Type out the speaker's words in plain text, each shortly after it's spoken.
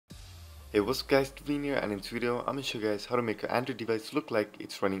Hey, what's up guys, Jellybean here, and in this video I'm going to show you guys how to make an Android device look like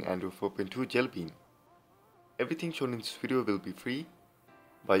it's running Android 4.2 Jellybean. Everything shown in this video will be free,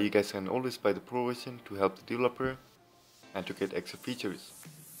 but you guys can always buy the pro version to help the developer and to get extra features.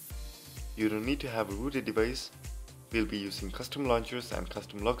 You don't need to have a rooted device. We'll be using custom launchers and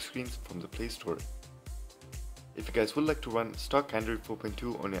custom lock screens from the Play Store. If you guys would like to run stock Android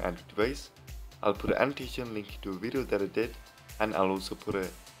 4.2 on your Android device, I'll put an annotation link to a video that I did, and I'll also put a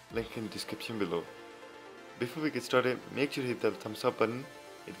link in the description below. Before we get started, make sure to hit that thumbs up button,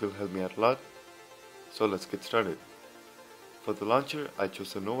 it will help me out a lot. So let's get started. For the launcher, I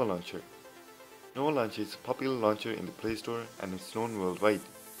chose a Nova launcher. Nova launcher is a popular launcher in the Play Store and is known worldwide.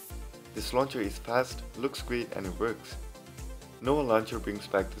 This launcher is fast, looks great, and it works. Nova launcher brings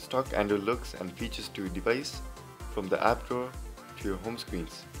back the stock Android looks and features to your device, from the app drawer to your home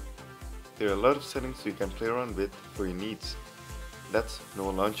screens. There are a lot of settings you can play around with for your needs. That's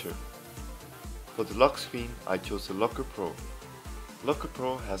Nova launcher. For the lock screen, I chose the Locker Pro. Locker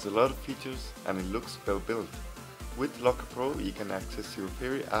Pro has a lot of features and it looks well built. With Locker Pro, you can access your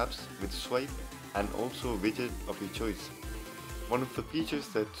favorite apps with swipe and also a widget of your choice. One of the features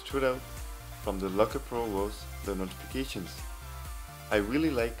that stood out from the Locker Pro was the notifications. I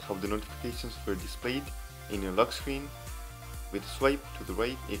really like how the notifications were displayed in your lock screen. With a swipe to the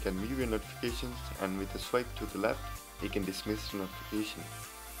right, you can view your notifications, and with a swipe to the left, you can dismiss the notification.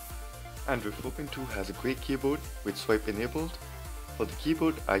 Android 4.2 has a great keyboard with swipe enabled. For the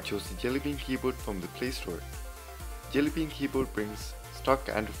keyboard, I chose the Jellybean keyboard from the Play Store. Jellybean keyboard brings stock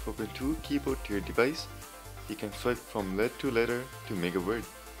Android 4.2 keyboard to your device. You can swipe from letter to letter to make a word.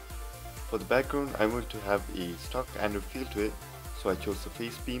 For the background, I want to have a stock Android feel to it, so I chose the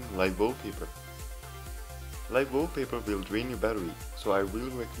Facebeam Live Wallpaper. Live Wallpaper will drain your battery, so I will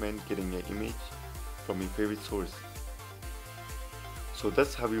recommend getting an image from your favorite source. So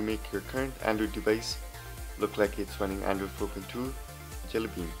that's how you make your current Android device look like it's running Android 4.2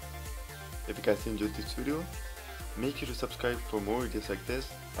 Jellybean. If you guys enjoyed this video, make sure to subscribe for more videos like this,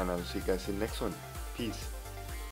 and I'll see you guys in the next one. Peace.